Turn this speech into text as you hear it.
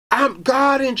I'm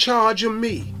God in charge of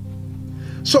me.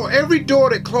 So every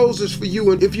door that closes for you,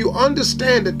 and if you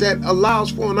understand that that allows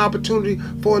for an opportunity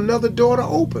for another door to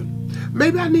open.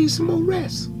 Maybe I need some more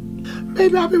rest.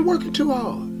 Maybe I've been working too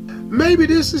hard. Maybe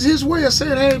this is his way of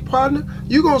saying, hey, partner,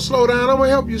 you're going to slow down. I'm going to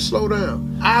help you slow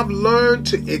down. I've learned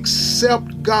to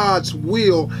accept God's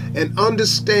will and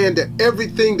understand that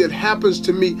everything that happens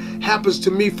to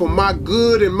me for my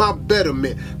good and my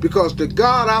betterment, because the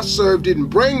God I serve didn't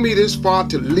bring me this far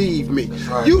to leave me.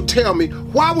 Right. You tell me,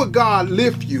 why would God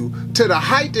lift you to the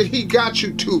height that he got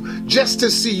you to just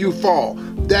to see you fall?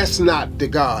 That's not the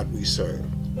God we serve.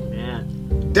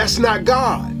 Amen. That's not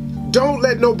God. Don't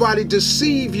let nobody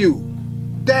deceive you.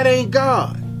 That ain't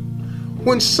God.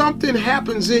 When something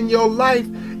happens in your life,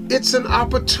 it's an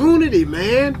opportunity,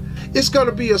 man. It's going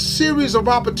to be a series of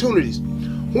opportunities.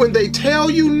 When they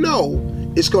tell you no,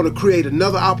 it's going to create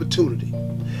another opportunity.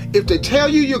 If they tell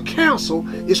you you're canceled,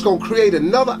 it's going to create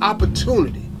another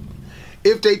opportunity.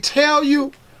 If they tell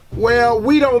you, well,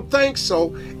 we don't think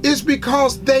so, it's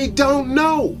because they don't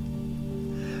know.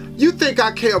 You think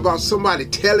I care about somebody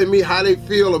telling me how they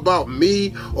feel about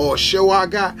me or a show I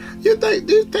got? You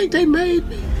think they made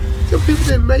me? The people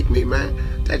didn't make me,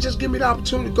 man. They just give me the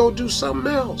opportunity to go do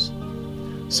something else.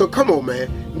 So come on,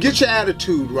 man. Get your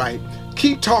attitude right.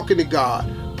 Keep talking to God.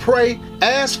 Pray,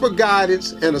 ask for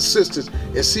guidance and assistance,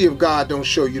 and see if God don't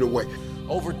show you the way.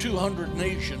 Over 200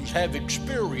 nations have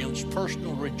experienced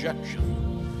personal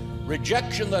rejection.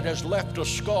 Rejection that has left a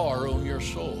scar on your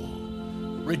soul.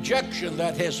 Rejection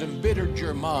that has embittered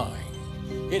your mind.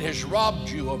 It has robbed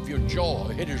you of your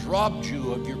joy. It has robbed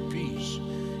you of your peace.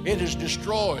 It has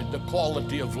destroyed the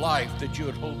quality of life that you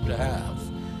had hoped to have.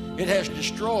 It has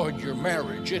destroyed your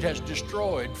marriage. It has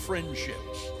destroyed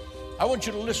friendships. I want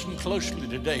you to listen closely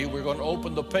today. We're going to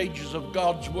open the pages of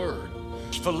God's Word.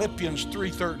 It's Philippians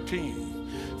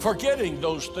 3:13. Forgetting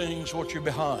those things which are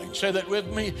behind. Say that with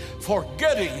me.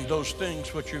 Forgetting those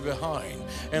things which are behind.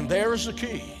 And there's the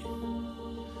key.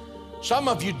 Some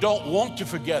of you don't want to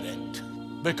forget it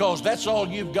because that's all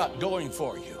you've got going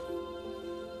for you.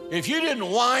 If you didn't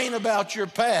whine about your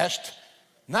past,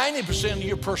 90% of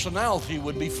your personality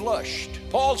would be flushed.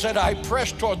 Paul said, I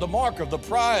press toward the mark of the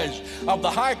prize of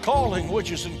the high calling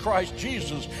which is in Christ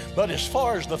Jesus. But as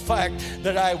far as the fact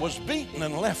that I was beaten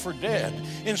and left for dead,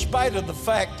 in spite of the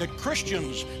fact that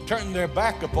Christians turned their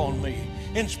back upon me,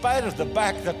 in spite of the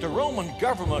fact that the Roman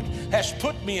government has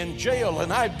put me in jail,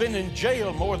 and I've been in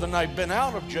jail more than I've been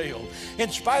out of jail, in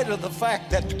spite of the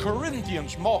fact that the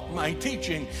Corinthians mocked my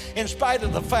teaching, in spite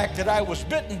of the fact that I was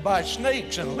bitten by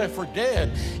snakes and left for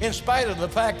dead, in spite of the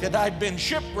fact that I've been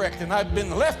shipwrecked and I've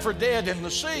been left for dead in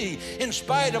the sea, in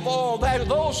spite of all that,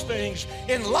 those things,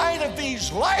 in light of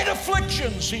these light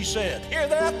afflictions, he said, hear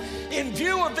that? In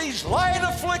view of these light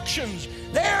afflictions,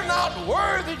 they're not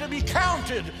worthy to be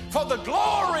counted for the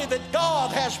glory that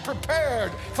God has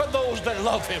prepared for those that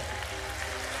love him.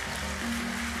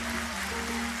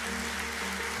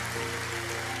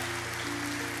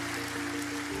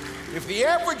 If the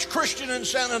average Christian in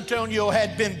San Antonio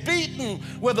had been beaten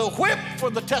with a whip for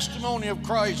the testimony of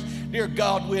Christ, dear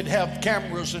God, we'd have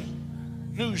cameras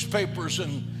and newspapers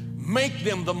and make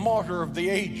them the martyr of the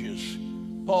ages.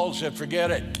 Paul said,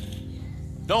 forget it.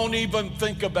 Don't even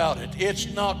think about it.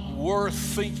 It's not worth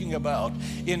thinking about.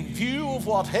 In view of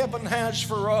what heaven has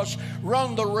for us,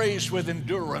 run the race with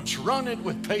endurance. Run it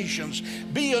with patience.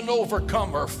 Be an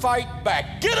overcomer. Fight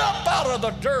back. Get up out of the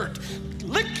dirt.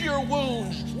 Lick your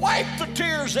wounds. Wipe the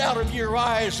tears out of your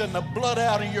eyes and the blood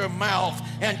out of your mouth.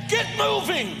 And get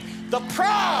moving. The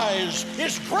prize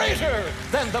is greater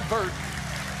than the burden.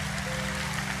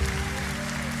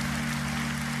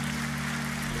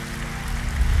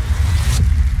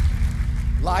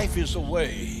 Life is a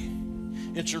way,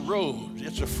 it's a road,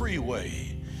 it's a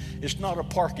freeway, it's not a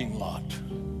parking lot.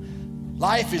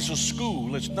 Life is a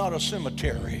school, it's not a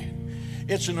cemetery.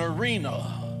 It's an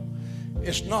arena,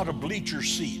 it's not a bleacher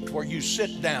seat where you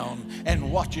sit down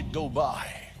and watch it go by.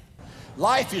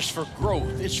 Life is for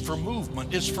growth, it's for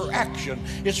movement, it's for action,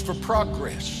 it's for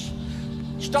progress.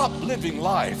 Stop living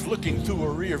life looking through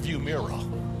a rearview mirror.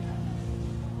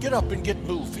 Get up and get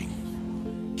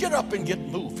moving. Get up and get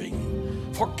moving.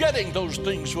 Forgetting those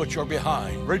things which are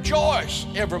behind. Rejoice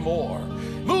evermore.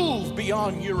 Move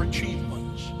beyond your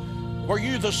achievements. Were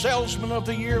you the salesman of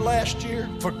the year last year?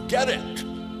 Forget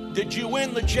it. Did you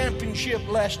win the championship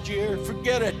last year?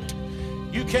 Forget it.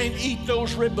 You can't eat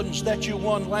those ribbons that you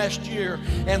won last year,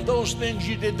 and those things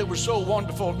you did that were so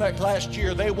wonderful last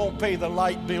year, they won't pay the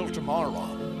light bill tomorrow.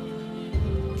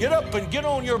 Get up and get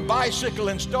on your bicycle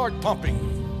and start pumping.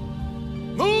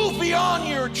 Move beyond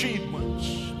your achievements.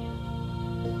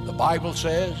 The Bible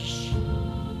says,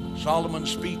 Solomon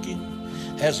speaking,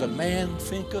 as a man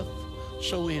thinketh,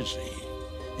 so is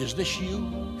he. Is this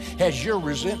you? Has your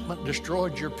resentment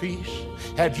destroyed your peace?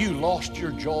 Have you lost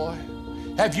your joy?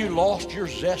 Have you lost your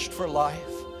zest for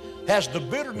life? Has the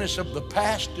bitterness of the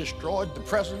past destroyed the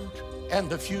present and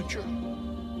the future?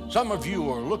 Some of you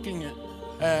are looking at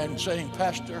and saying,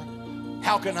 Pastor,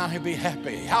 how can I be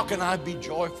happy? How can I be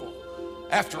joyful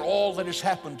after all that has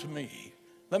happened to me?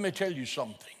 Let me tell you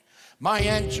something. My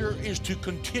answer is to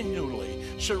continually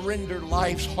surrender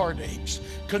life's heartaches,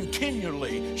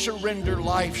 continually surrender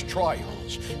life's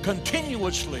trials,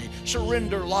 continuously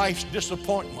surrender life's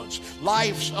disappointments,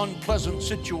 life's unpleasant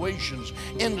situations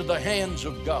into the hands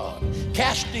of God,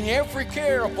 casting every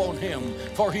care upon him,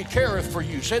 for he careth for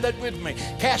you. Say that with me.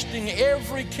 Casting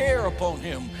every care upon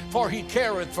him, for he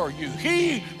careth for you.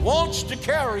 He wants to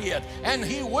carry it, and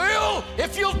he will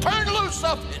if you'll turn loose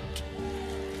of it.